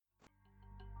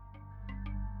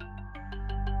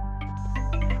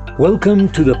Welcome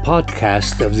to the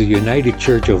podcast of the United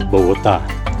Church of Bogota.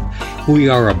 We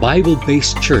are a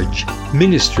Bible-based church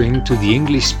ministering to the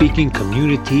English-speaking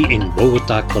community in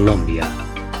Bogota, Colombia.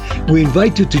 We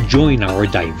invite you to join our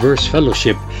diverse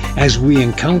fellowship as we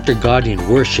encounter God in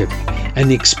worship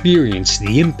and experience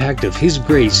the impact of His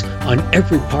grace on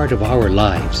every part of our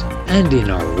lives and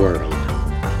in our world.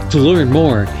 To learn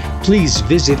more, please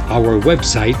visit our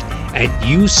website at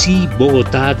ucbogota.org.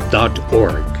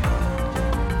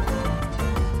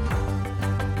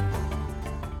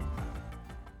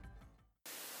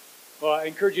 Well, I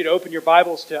encourage you to open your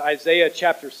Bibles to Isaiah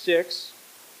chapter 6,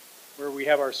 where we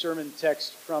have our sermon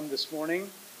text from this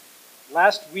morning.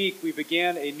 Last week, we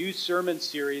began a new sermon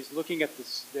series looking at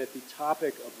the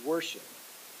topic of worship.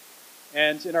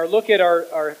 And in our look at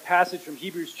our passage from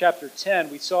Hebrews chapter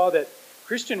 10, we saw that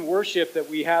Christian worship that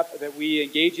we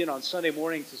engage in on Sunday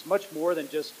mornings is much more than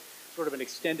just sort of an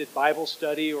extended Bible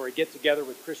study or a get-together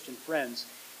with Christian friends.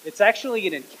 It's actually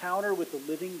an encounter with the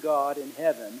living God in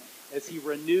heaven as He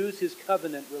renews His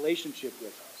covenant relationship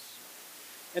with us.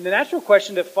 And the natural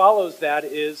question that follows that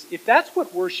is, if that's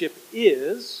what worship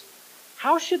is,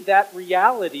 how should that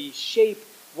reality shape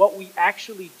what we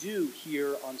actually do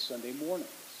here on Sunday mornings?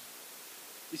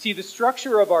 You see, the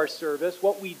structure of our service,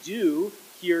 what we do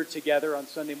here together on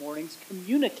Sunday mornings,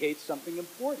 communicates something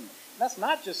important. And that's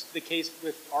not just the case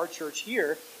with our church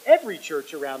here. Every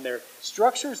church around there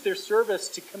structures their service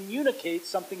to communicate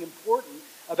something important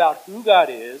about who God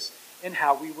is and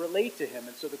how we relate to Him.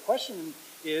 And so the question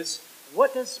is,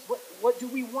 what do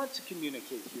we want to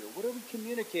communicate here? What are we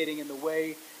communicating in the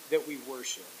way that we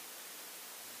worship?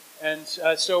 And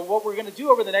so what we're going to do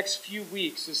over the next few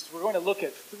weeks is we're going to look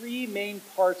at three main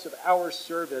parts of our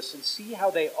service and see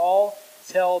how they all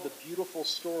tell the beautiful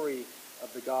story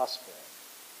of the gospel.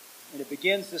 And it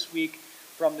begins this week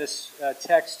from this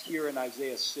text here in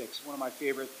Isaiah 6, one of my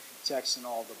favorite texts in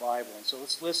all of the Bible. And so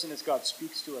let's listen as God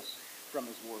speaks to us from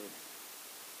His Word.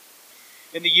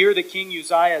 In the year that King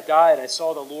Uzziah died, I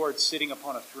saw the Lord sitting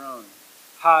upon a throne,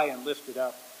 high and lifted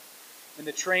up, and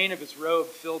the train of His robe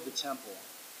filled the temple.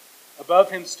 Above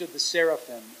Him stood the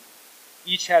seraphim.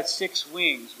 Each had 6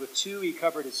 wings. With 2 He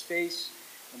covered His face,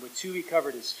 and with 2 He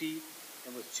covered His feet,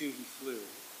 and with 2 He flew.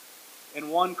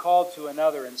 And one called to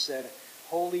another and said,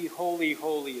 Holy, holy,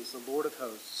 holy is the Lord of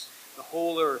hosts. The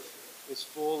whole earth is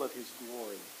full of His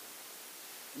glory.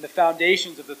 And the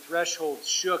foundations of the threshold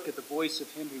shook at the voice of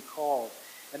Him who called,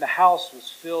 and the house was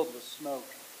filled with smoke.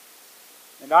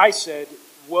 And I said,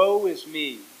 Woe is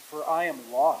me, for I am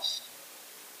lost.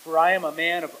 For I am a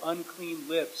man of unclean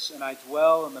lips, and I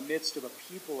dwell in the midst of a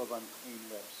people of unclean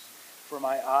lips. For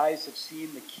my eyes have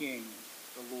seen the King,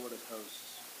 the Lord of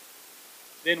hosts.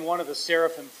 Then one of the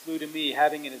seraphim flew to me,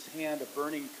 having in his hand a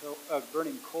burning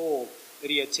coal that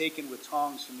he had taken with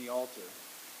tongs from the altar.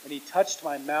 And he touched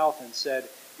my mouth and said,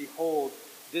 Behold,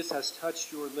 this has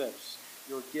touched your lips.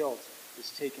 Your guilt is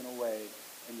taken away,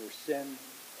 and your sin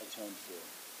atoned for.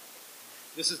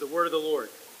 This is the word of the Lord.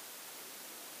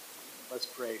 Let's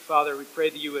pray. Father, we pray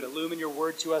that you would illumine your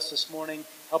word to us this morning.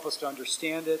 Help us to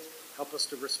understand it. Help us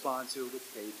to respond to it with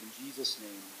faith. In Jesus'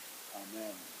 name,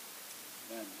 amen.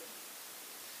 Amen.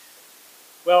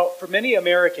 Well, for many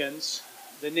Americans,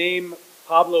 the name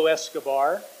Pablo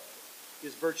Escobar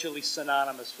is virtually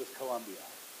synonymous with Colombia.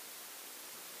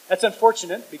 That's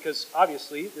unfortunate because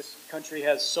obviously this country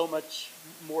has so much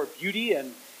more beauty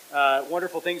and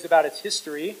wonderful things about its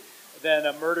history than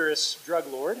a murderous drug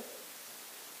lord.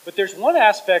 But there's one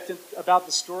aspect about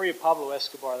the story of Pablo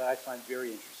Escobar that I find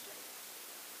very interesting.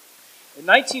 In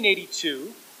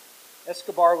 1982,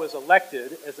 Escobar was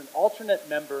elected as an alternate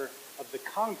member of the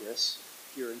Congress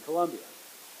here in Colombia.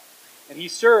 And he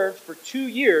served for 2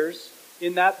 years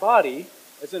in that body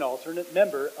as an alternate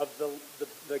member of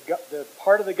the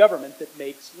part of the government that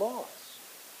makes laws.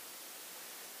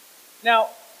 Now,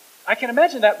 I can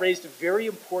imagine that raised a very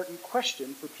important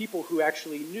question for people who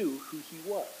actually knew who he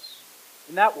was.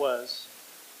 And that was,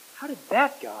 how did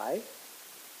that guy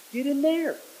get in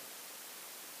there?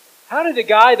 How did a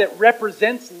guy that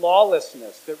represents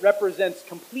lawlessness, that represents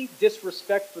complete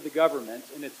disrespect for the government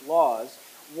and its laws,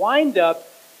 wind up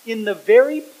in the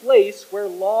very place where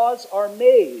laws are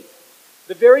made?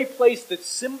 The very place that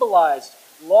symbolized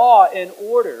law and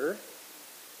order,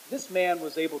 this man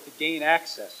was able to gain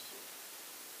access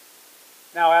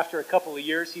to. Now, after a couple of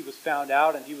years, he was found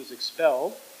out and he was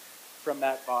expelled from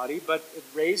that body, but it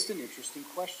raised an interesting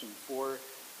question for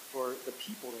the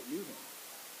people that knew him.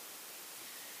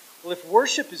 Well, if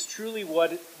worship is truly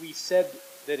what we said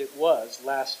that it was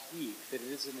last week, that it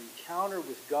is an encounter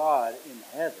with God in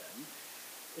heaven,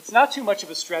 It's not too much of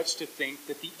a stretch to think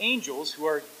that the angels who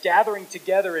are gathering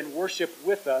together in worship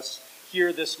with us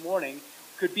here this morning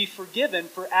could be forgiven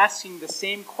for asking the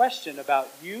same question about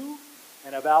you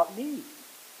and about me.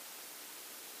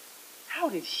 How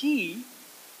did he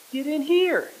get in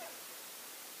here?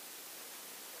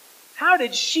 How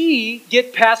did she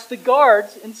get past the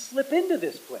guards and slip into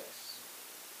this place?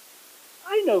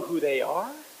 I know who they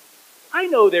are. I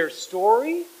know their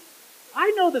story.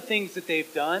 I know the things that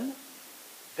they've done.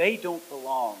 They don't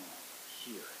belong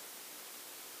here.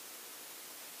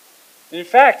 And in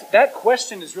fact, that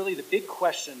question is really the big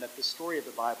question that the story of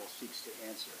the Bible seeks to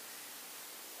answer.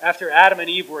 After Adam and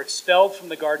Eve were expelled from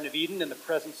the Garden of Eden in the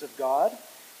presence of God,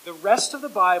 the rest of the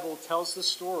Bible tells the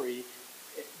story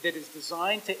that is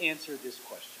designed to answer this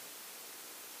question.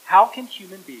 How can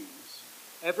human beings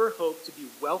ever hope to be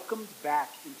welcomed back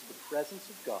into the presence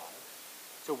of God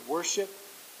to worship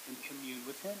and commune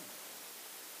with Him?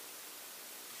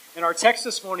 And our text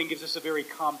this morning gives us a very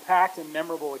compact and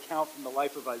memorable account from the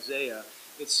life of Isaiah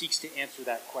that seeks to answer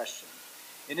that question.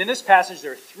 And in this passage,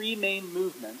 there are three main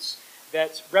movements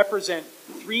that represent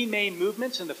three main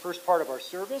movements in the first part of our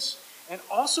service, and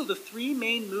also the three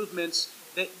main movements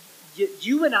that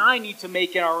you and I need to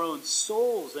make in our own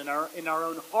souls, in our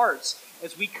own hearts,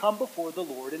 as we come before the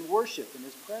Lord and worship in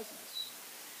His presence.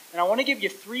 And I want to give you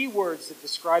three words that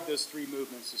describe those three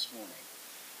movements this morning: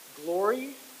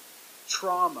 glory,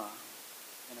 trauma,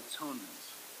 and atonement.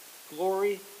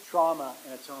 Glory, trauma,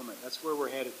 and atonement. That's where we're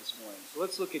headed this morning. So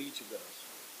let's look at each of those.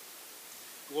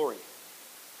 Glory.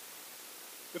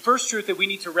 The first truth that we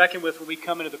need to reckon with when we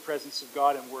come into the presence of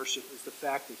God and worship is the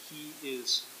fact that He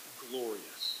is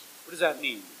glorious. What does that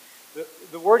mean?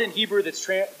 The word in Hebrew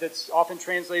that's often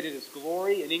translated as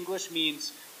glory in English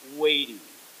means weighty.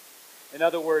 In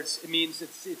other words, it means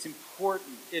it's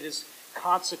important. It is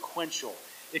consequential.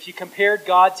 If you compared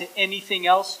God to anything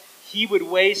else, He would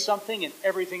weigh something and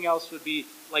everything else would be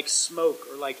like smoke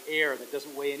or like air that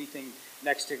doesn't weigh anything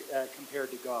next to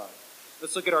compared to God.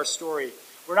 Let's look at our story.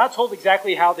 We're not told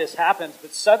exactly how this happens,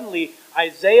 but suddenly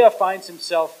Isaiah finds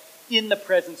himself in the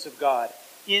presence of God,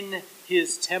 in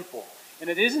His temple. And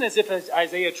it isn't as if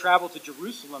Isaiah traveled to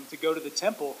Jerusalem to go to the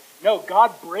temple. No,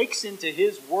 God breaks into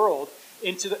his world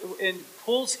and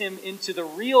pulls him into the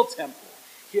real temple.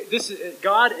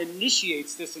 God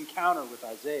initiates this encounter with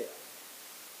Isaiah.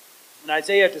 And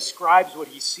Isaiah describes what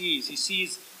he sees. He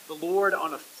sees the Lord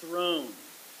on a throne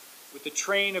with the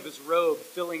train of His robe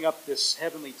filling up this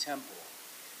heavenly temple.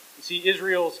 You see,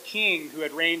 Israel's king, who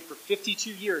had reigned for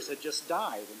 52 years, had just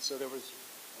died. And so there was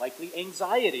likely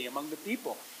anxiety among the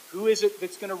people. Who is it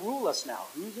that's going to rule us now?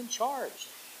 Who's in charge?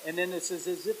 And then it says,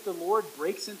 as if the Lord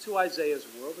breaks into Isaiah's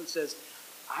world and says,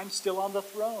 I'm still on the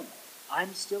throne.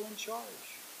 I'm still in charge.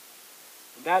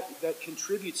 And that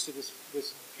contributes to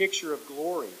this picture of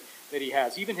glory that He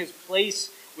has. Even His place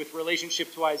with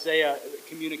relationship to Isaiah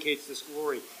communicates this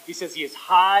glory. He says He is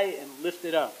high and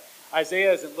lifted up.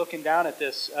 Isaiah isn't looking down at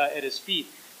this at his feet.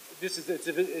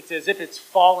 It's as if it's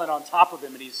fallen on top of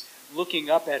him and he's looking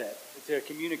up at it to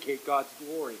communicate God's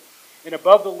glory. And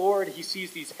above the Lord, he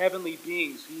sees these heavenly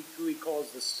beings who he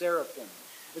calls the seraphim.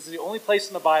 This is the only place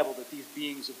in the Bible that these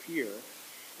beings appear.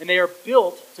 And they are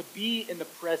built to be in the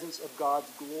presence of God's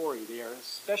glory. They are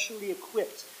especially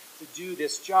equipped to do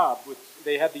this job.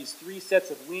 They have these three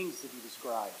sets of wings that he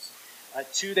describes.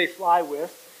 Two they fly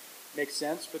with, makes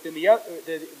sense. But then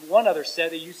the one other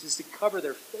set he uses to cover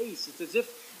their face. It's as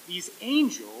if these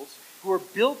angels, who are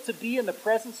built to be in the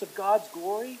presence of God's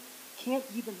glory, can't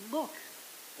even look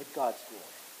at God's glory.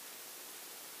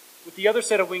 With the other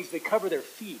set of wings, they cover their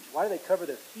feet. Why do they cover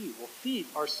their feet? Well, feet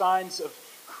are signs of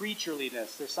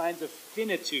creatureliness. They're signs of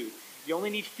finitude. You only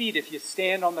need feet if you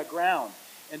stand on the ground.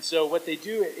 And so what they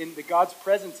do in God's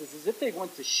presence is as if they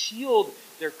want to shield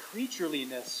their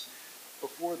creatureliness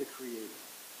before the Creator.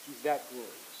 He's that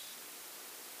glorious.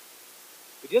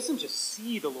 But he doesn't just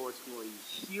see the Lord's glory,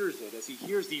 he hears it as he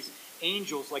hears these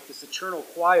angels like this eternal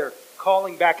choir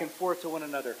calling back and forth to one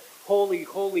another. Holy,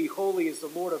 holy, holy is the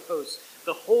Lord of hosts.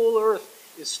 The whole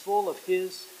earth is full of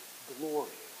His glory.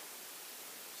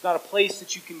 It's not a place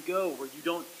that you can go where you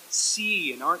don't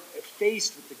see and aren't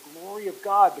faced with the glory of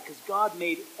God, because God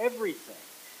made everything.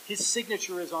 His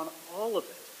signature is on all of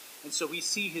it. And so we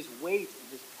see His weight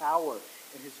and His power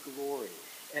and His glory.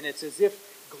 And it's as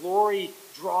if glory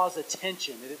draws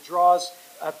attention, and it draws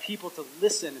people to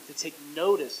listen and to take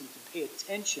notice and to pay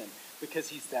attention because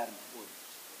He's that important.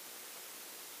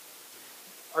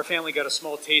 Our family got a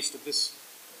small taste of this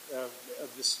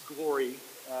glory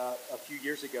a few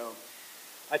years ago.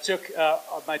 I took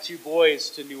my two boys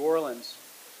to New Orleans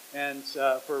and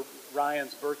for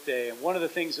Ryan's birthday. And one of the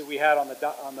things that we had on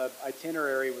the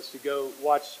itinerary was to go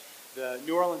watch the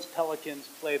New Orleans Pelicans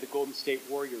play the Golden State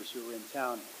Warriors, who were in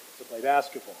town to play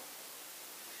basketball.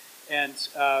 And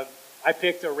I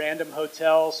picked a random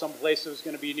hotel, someplace that was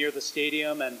going to be near the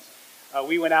stadium, and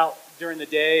we went out during the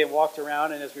day and walked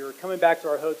around, and as we were coming back to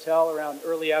our hotel around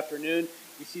early afternoon,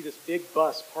 we see this big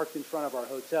bus parked in front of our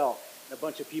hotel, and a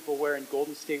bunch of people wearing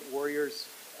Golden State Warriors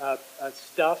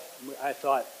stuff. And I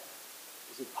thought,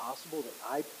 is it possible that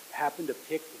I happened to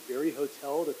pick the very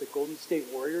hotel that the Golden State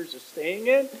Warriors are staying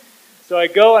in? So I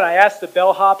go and I ask the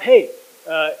bellhop, hey,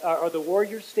 are the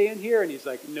Warriors staying here? And he's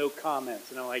like, no comments.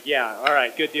 And I'm like, yeah, all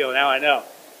right, good deal. Now I know.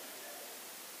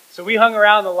 So we hung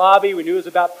around the lobby. We knew it was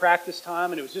about practice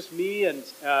time, and it was just me and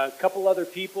a couple other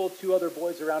people, 2 other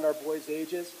boys around our boys'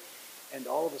 ages. And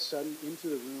all of a sudden, into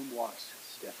the room walks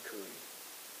Steph Curry.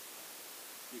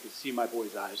 You could see my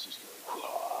boy's eyes just go,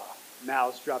 whoa,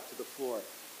 mouths drop to the floor.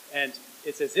 And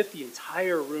it's as if the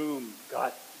entire room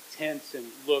got tense and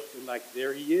looked, and like,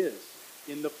 there he is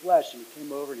in the flesh. And he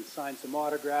came over and he signed some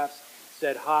autographs,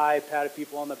 said hi, patted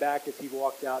people on the back as he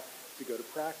walked out to go to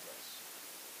practice.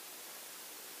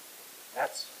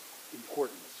 That's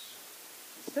importance.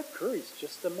 And Steph Curry's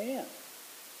just a man.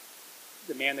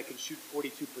 He's a man that can shoot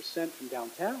 42% from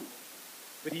downtown.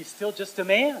 But he's still just a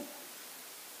man. And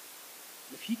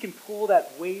if he can pull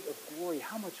that weight of glory,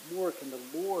 how much more can the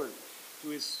Lord,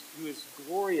 who is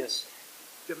glorious,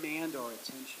 demand our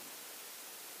attention?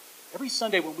 Every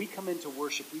Sunday when we come into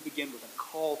worship, we begin with a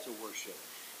call to worship.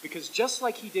 Because just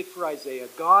like he did for Isaiah,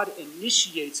 God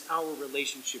initiates our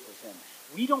relationship with him.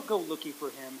 We don't go looking for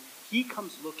him. He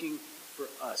comes looking for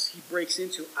us. He breaks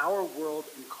into our world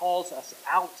and calls us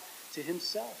out to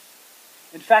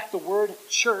himself. In fact, the word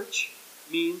church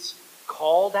means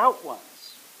called out ones.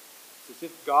 It's as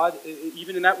if God,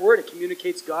 even in that word, it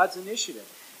communicates God's initiative.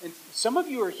 And some of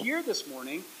you are here this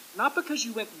morning, not because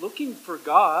you went looking for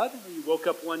God, or you woke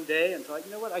up one day and thought,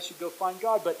 you know what, I should go find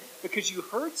God, but because you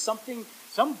heard something,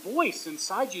 some voice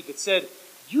inside you that said,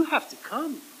 you have to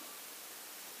come.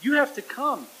 You have to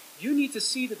come. You need to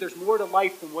see that there's more to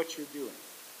life than what you're doing.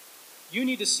 You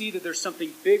need to see that there's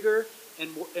something bigger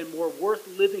and more worth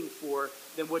living for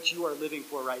than what you are living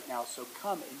for right now. So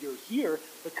come, and you're here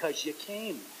because you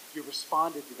came. You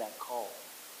responded to that call.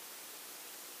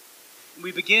 And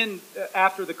we begin,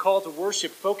 after the call to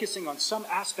worship, focusing on some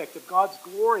aspect of God's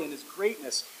glory and his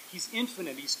greatness. He's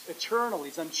infinite, he's eternal,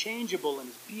 he's unchangeable in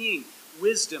his being,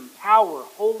 wisdom, power,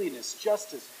 holiness,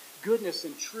 justice, goodness,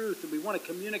 and truth. And we want to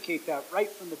communicate that right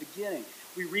from the beginning.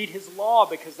 We read his law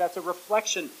because that's a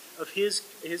reflection of his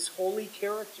holy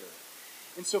character.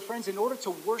 And so, friends, in order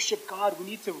to worship God, we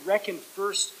need to reckon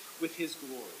first with his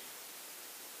glory.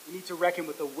 We need to reckon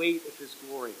with the weight of his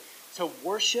glory. To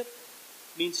worship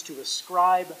means to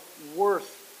ascribe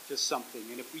worth to something.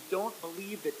 And if we don't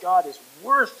believe that God is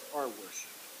worth our worship,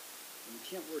 then we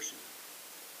can't worship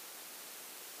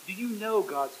him. Do you know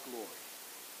God's glory?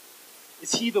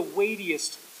 Is he the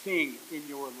weightiest thing in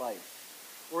your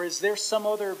life? Or is there some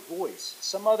other voice,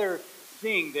 some other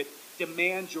thing that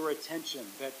demands your attention,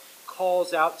 that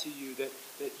calls out to you, that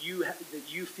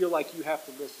you feel like you have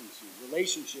to listen to?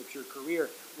 Relationships, your career,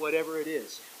 whatever it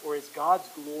is. Or is God's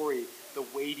glory the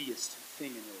weightiest thing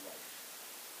in your life?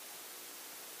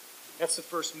 That's the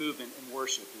first movement in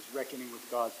worship, is reckoning with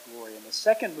God's glory. And the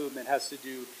second movement has to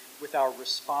do with our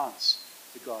response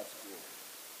to God's glory,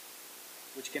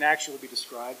 which can actually be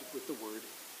described with the word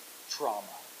trauma.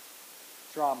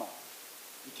 Trauma.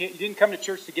 You didn't come to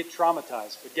church to get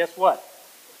traumatized, but guess what?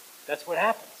 That's what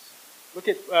happens. Look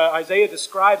at Isaiah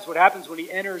describes what happens when he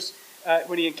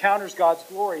encounters God's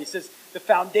glory. He says the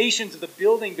foundations of the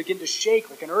building begin to shake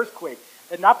like an earthquake,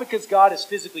 and not because God is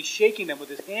physically shaking them with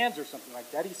his hands or something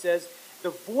like that. He says the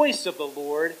voice of the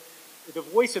Lord, the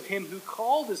voice of him who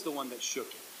called, is the one that shook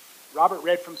it. Robert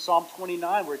read from Psalm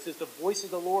 29 where it says the voice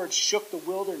of the Lord shook the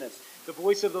wilderness. The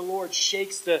voice of the Lord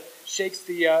shakes the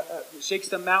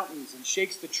mountains and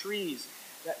shakes the trees.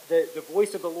 The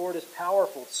voice of the Lord is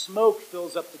powerful. Smoke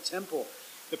fills up the temple.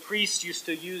 The priests used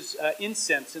to use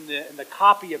incense in the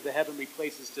copy of the heavenly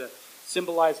places to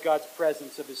symbolize God's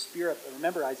presence of his Spirit. But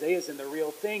remember, Isaiah's in the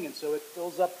real thing, and so it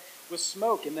fills up with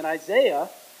smoke. And then Isaiah,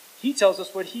 he tells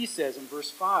us what he says in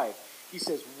verse 5. He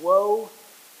says, woe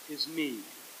is me.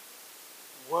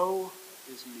 Woe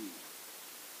is me.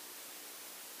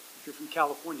 If you're from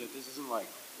California, this isn't like,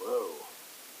 whoa,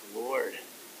 the Lord.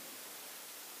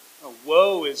 Oh,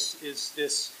 woe is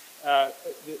this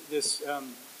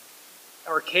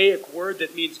archaic word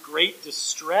that means great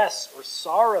distress or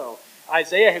sorrow.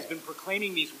 Isaiah has been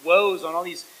proclaiming these woes on all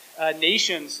these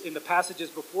nations in the passages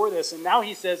before this. And now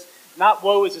he says, not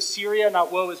woe is Assyria,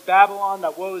 not woe is Babylon,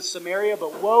 not woe is Samaria,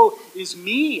 but woe is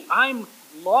me. I'm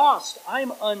lost.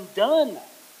 I'm undone.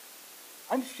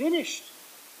 I'm finished.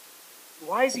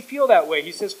 Why does he feel that way?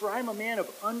 He says, for I'm a man of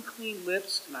unclean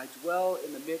lips, and I dwell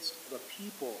in the midst of a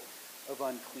people of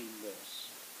unclean lips.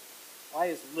 Why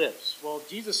his lips? Well,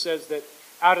 Jesus says that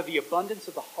out of the abundance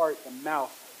of the heart, the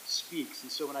mouth speaks.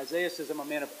 And so when Isaiah says, I'm a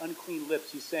man of unclean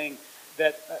lips, he's saying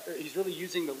that he's really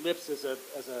using the lips as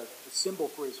a symbol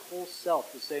for his whole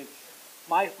self. He's saying,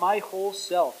 my whole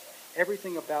self,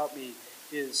 everything about me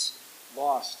is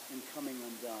lost and coming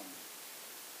undone.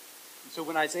 And so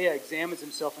when Isaiah examines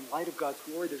himself in light of God's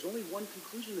glory, there's only one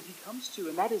conclusion that he comes to,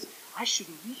 and that is, I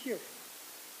shouldn't be here.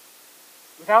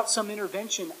 Without some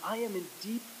intervention, I am in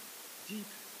deep, deep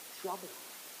trouble.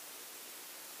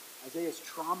 Isaiah is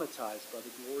traumatized by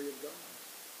the glory of God.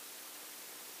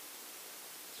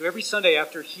 So every Sunday,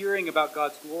 after hearing about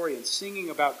God's glory and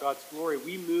singing about God's glory,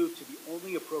 we move to the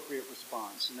only appropriate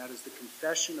response, and that is the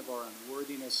confession of our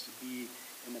unworthiness to be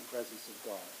in the presence of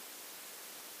God.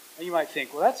 And you might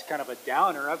think, well, that's kind of a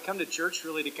downer. I've come to church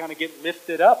really to kind of get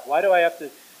lifted up. Why do I have to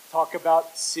talk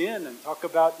about sin and talk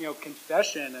about,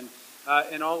 confession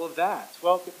and all of that?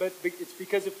 Well, but it's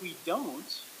because if we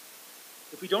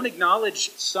don't acknowledge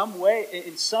in some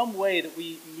way that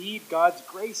we need God's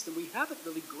grace, then we haven't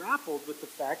really grappled with the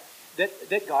fact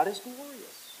that God is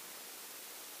glorious.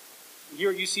 Here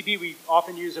at UCB, we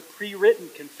often use a pre-written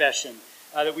confession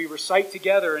that we recite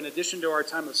together in addition to our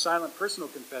time of silent personal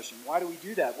confession. Why do we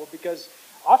do that? Well, because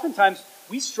oftentimes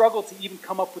we struggle to even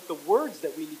come up with the words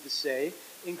that we need to say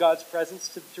in God's presence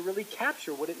to really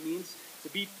capture what it means to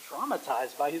be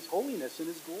traumatized by his holiness and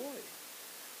his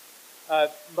glory.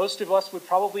 Most of us would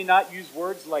probably not use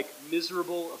words like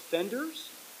miserable offenders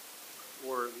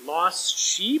or lost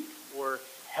sheep or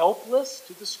helpless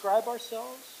to describe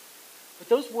ourselves. But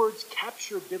those words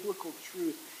capture biblical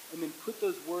truth and then put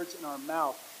those words in our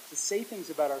mouth to say things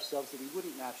about ourselves that we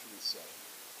wouldn't naturally say.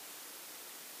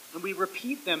 And we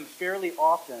repeat them fairly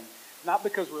often, not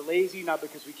because we're lazy, not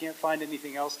because we can't find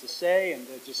anything else to say and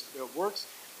it just works,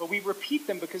 but we repeat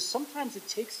them because sometimes it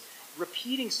takes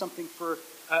repeating something for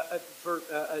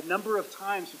a number of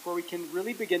times before we can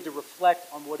really begin to reflect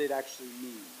on what it actually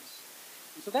means.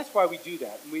 And so that's why we do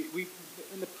that.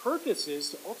 And the purpose is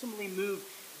to ultimately move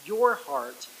your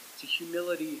heart to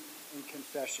humility and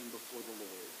confession before the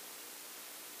Lord.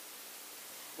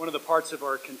 One of the parts of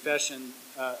our confession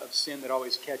of sin that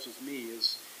always catches me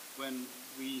is when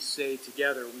we say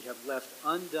together, we have left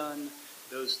undone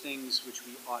those things which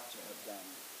we ought to have done.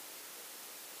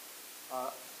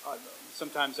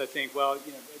 Sometimes I think, well, I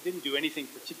didn't do anything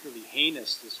particularly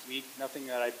heinous this week, nothing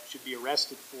that I should be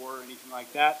arrested for or anything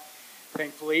like that,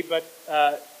 thankfully. But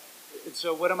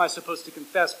so what am I supposed to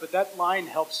confess? But that line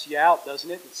helps you out,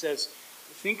 doesn't it? It says,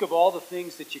 think of all the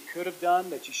things that you could have done,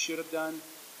 that you should have done,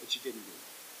 that you didn't do.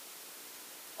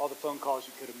 All the phone calls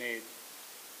you could have made,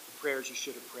 the prayers you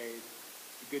should have prayed,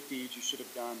 the good deeds you should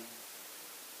have done.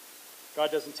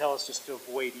 God doesn't tell us just to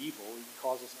avoid evil. He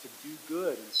calls us to do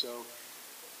good. And so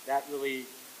that really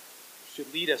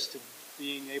should lead us to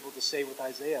being able to say with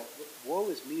Isaiah, woe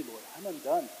is me, Lord. I'm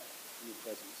undone in your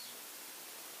presence.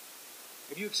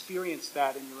 Have you experienced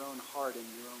that in your own heart, in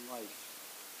your own life?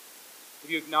 Have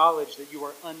you acknowledged that you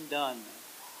are undone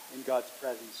in God's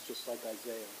presence, just like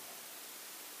Isaiah?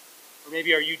 Or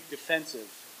maybe are you defensive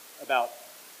about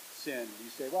sin? You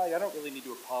say, well, I don't really need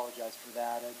to apologize for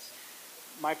that.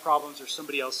 My problems are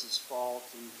somebody else's fault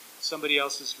and somebody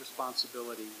else's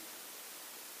responsibility.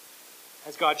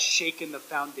 Has God shaken the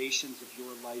foundations of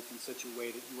your life in such a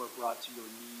way that you are brought to your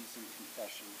knees in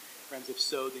confession? Friends, if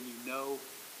so, then you know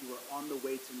you are on the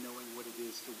way to knowing what it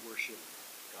is to worship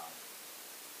God.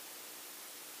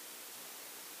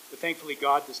 But thankfully,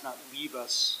 God does not leave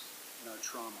us in our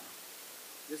trauma.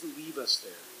 He doesn't leave us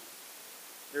there.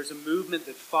 There's a movement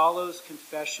that follows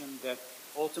confession that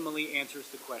ultimately answers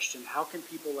the question, how can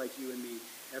people like you and me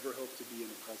ever hope to be in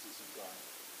the presence of God?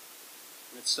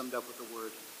 And it's summed up with the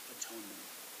word atonement.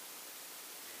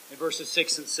 In verses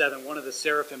 6 and 7, one of the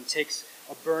seraphim takes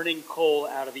a burning coal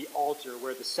out of the altar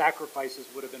where the sacrifices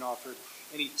would have been offered,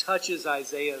 and he touches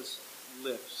Isaiah's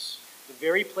lips, the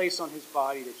very place on his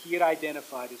body that he had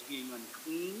identified as being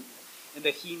unclean and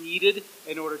that he needed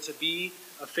in order to be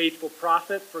a faithful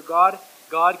prophet for God.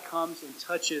 God comes and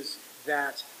touches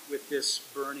that with this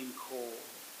burning coal.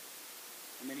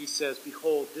 And then he says,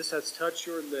 behold, this has touched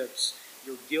your lips,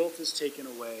 your guilt is taken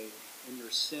away, and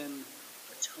your sin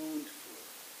atoned for.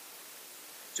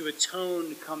 To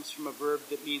atone comes from a verb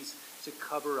that means to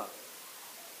cover up.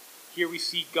 Here we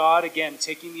see God again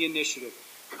taking the initiative,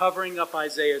 covering up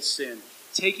Isaiah's sin,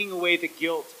 taking away the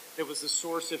guilt that was the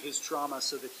source of his trauma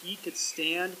so that he could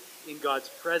stand in God's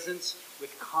presence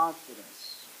with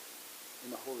confidence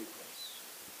in the holy place.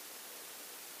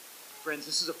 Friends,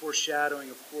 this is a foreshadowing,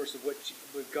 of course, of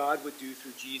what God would do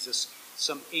through Jesus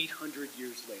some 800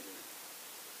 years later.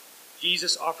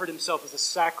 Jesus offered himself as a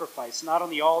sacrifice, not on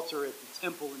the altar at the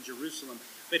temple in Jerusalem,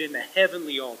 but in the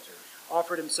heavenly altar,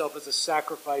 offered himself as a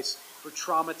sacrifice for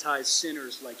traumatized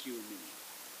sinners like you and me.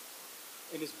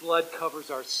 And his blood covers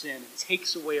our sin. It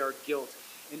takes away our guilt.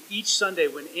 And each Sunday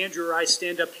when Andrew or I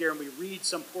stand up here and we read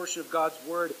some portion of God's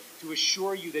word to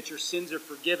assure you that your sins are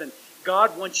forgiven,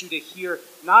 God wants you to hear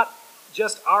not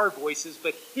just our voices,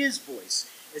 but his voice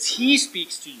as he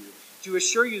speaks to you, to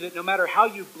assure you that no matter how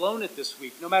you've blown it this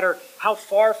week, no matter how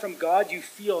far from God you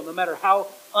feel, no matter how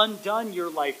undone your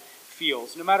life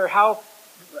feels, no matter how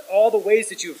all the ways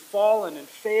that you have fallen and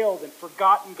failed and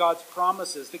forgotten God's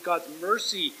promises, that God's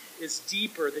mercy is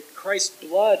deeper, that Christ's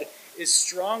blood is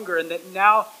stronger, and that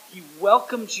now he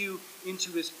welcomes you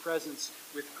into his presence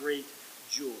with great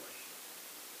joy.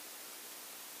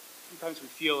 Sometimes we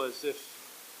feel as if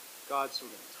God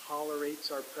sort of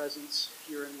tolerates our presence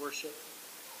here in worship.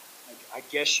 I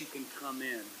guess you can come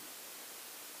in.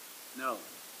 No.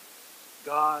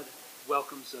 God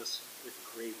welcomes us with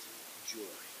great joy.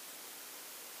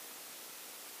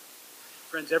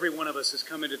 Friends, every one of us has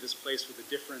come into this place with a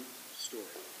different story.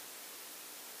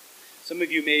 Some of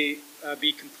you may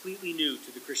be completely new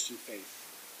to the Christian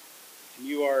faith, and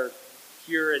you are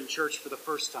here in church for the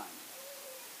first time.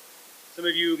 Some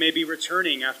of you may be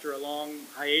returning after a long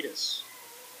hiatus.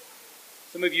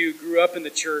 Some of you grew up in the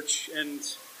church and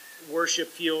worship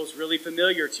feels really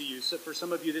familiar to you. So for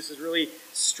some of you, this is really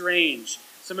strange.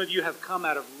 Some of you have come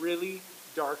out of really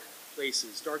dark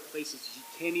places you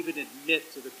can't even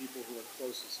admit to the people who are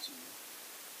closest to you.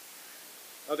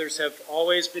 Others have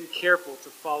always been careful to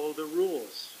follow the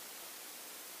rules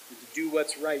and to do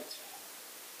what's right.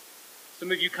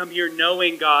 Some of you come here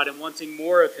knowing God and wanting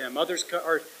more of him. Others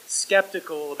are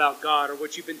skeptical about God or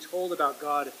what you've been told about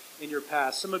God in your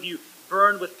past. Some of you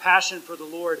burn with passion for the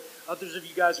Lord. Others of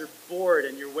you guys are bored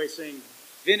and you're saying,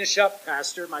 finish up,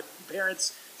 Pastor. My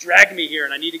parents dragged me here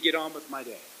and I need to get on with my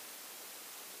day.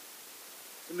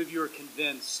 Some of you are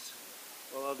convinced,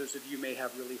 while others of you may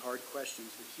have really hard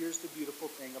questions. But here's the beautiful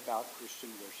thing about Christian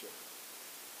worship.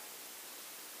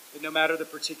 That no matter the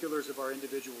particulars of our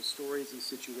individual stories and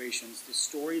situations, the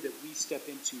story that we step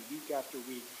into week after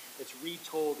week, that's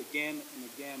retold again and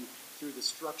again through the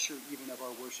structure even of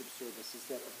our worship service, is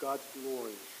that of God's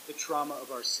glory, the trauma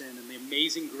of our sin, and the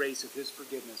amazing grace of his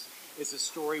forgiveness is a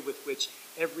story with which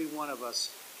every one of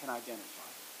us can identify.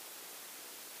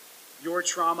 Your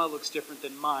trauma looks different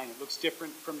than mine. It looks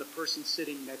different from the person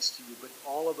sitting next to you. But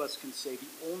all of us can say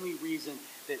the only reason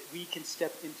that we can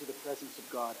step into the presence of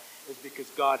God is because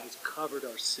God has covered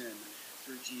our sin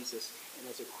through Jesus and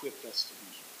has equipped us to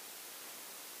be here.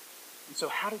 And so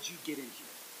how did you get in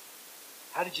here?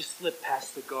 How did you slip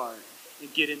past the guard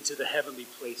and get into the heavenly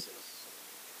places?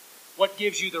 What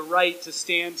gives you the right to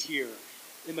stand here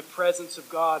in the presence of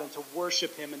God and to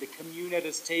worship him and to commune at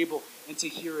his table and to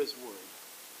hear his word?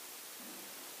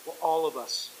 Well, all of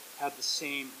us have the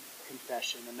same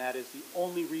confession, and that is the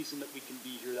only reason that we can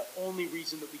be here, the only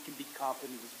reason that we can be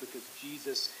confident is because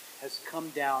Jesus has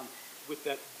come down with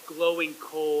that glowing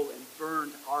coal and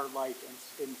burned our life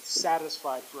and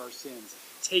satisfied for our sins,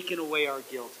 taken away our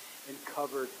guilt, and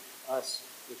covered us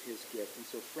with his gift. And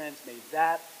so, friends, may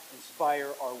that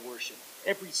inspire our worship.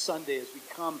 Every Sunday as we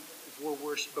come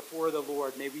before the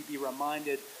Lord, may we be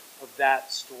reminded of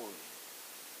that story.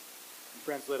 And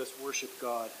friends, let us worship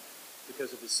God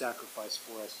because of his sacrifice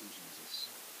for us in Jesus.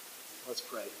 Let's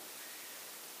pray.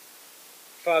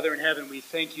 Father in heaven, we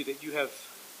thank you that you have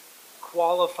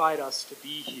qualified us to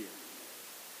be here,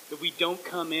 that we don't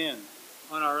come in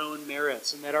on our own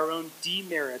merits, and that our own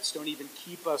demerits don't even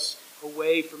keep us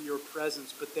away from your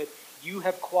presence, but that you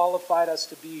have qualified us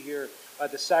to be here by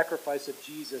the sacrifice of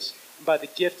Jesus and by the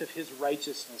gift of his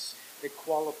righteousness that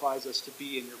qualifies us to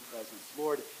be in your presence.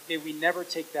 Lord, may we never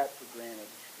take that for granted.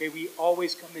 May we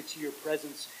always come into your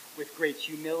presence with great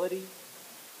humility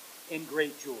and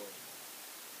great joy.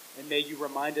 And may you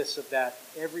remind us of that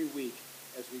every week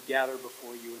as we gather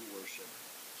before you in worship.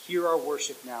 Hear our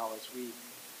worship now as we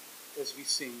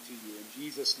sing to you. In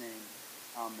Jesus' name,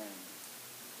 amen.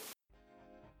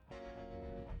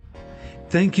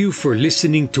 Thank you for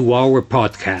listening to our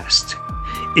podcast.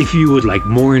 If you would like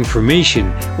more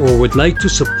information or would like to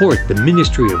support the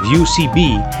ministry of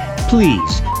UCB,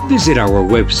 please visit our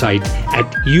website at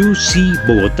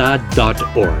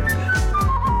ucbogota.org.